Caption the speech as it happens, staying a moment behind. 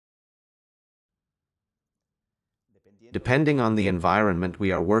Depending on the environment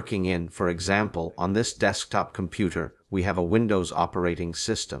we are working in, for example, on this desktop computer, we have a Windows operating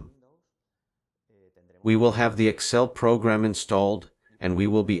system. We will have the Excel program installed, and we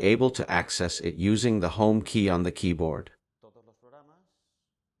will be able to access it using the Home key on the keyboard.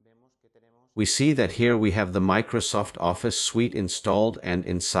 We see that here we have the Microsoft Office suite installed and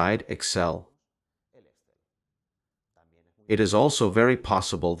inside Excel. It is also very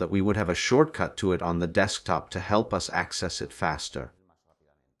possible that we would have a shortcut to it on the desktop to help us access it faster.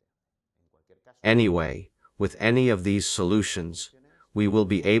 Anyway, with any of these solutions, we will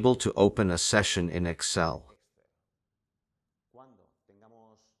be able to open a session in Excel.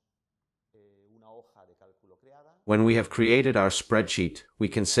 When we have created our spreadsheet, we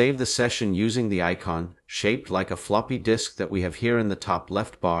can save the session using the icon, shaped like a floppy disk that we have here in the top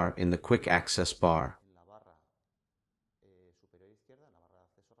left bar in the quick access bar.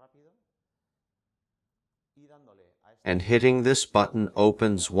 And hitting this button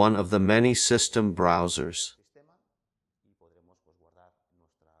opens one of the many system browsers.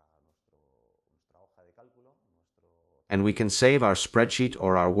 And we can save our spreadsheet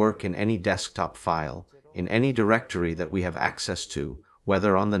or our work in any desktop file, in any directory that we have access to,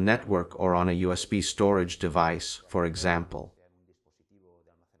 whether on the network or on a USB storage device, for example.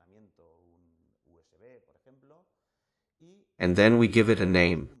 And then we give it a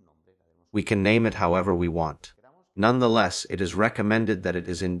name. We can name it however we want. Nonetheless, it is recommended that it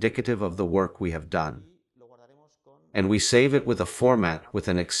is indicative of the work we have done. And we save it with a format, with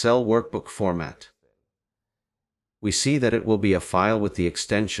an Excel workbook format. We see that it will be a file with the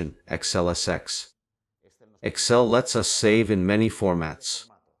extension XLSX. Excel lets us save in many formats.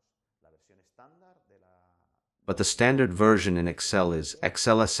 But the standard version in Excel is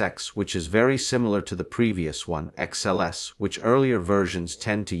XLSX, which is very similar to the previous one, XLS, which earlier versions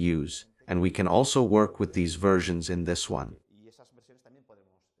tend to use, and we can also work with these versions in this one.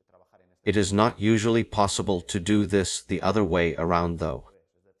 It is not usually possible to do this the other way around though.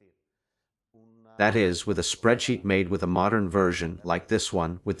 That is, with a spreadsheet made with a modern version, like this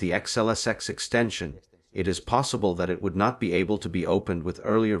one, with the XLSX extension, it is possible that it would not be able to be opened with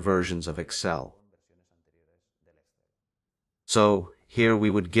earlier versions of Excel. So, here we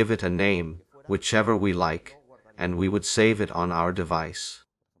would give it a name, whichever we like, and we would save it on our device.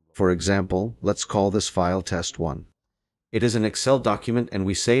 For example, let's call this file test1. It is an Excel document and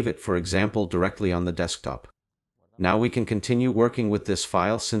we save it, for example, directly on the desktop. Now we can continue working with this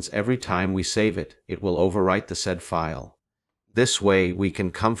file since every time we save it, it will overwrite the said file. This way we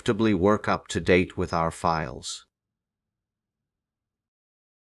can comfortably work up to date with our files.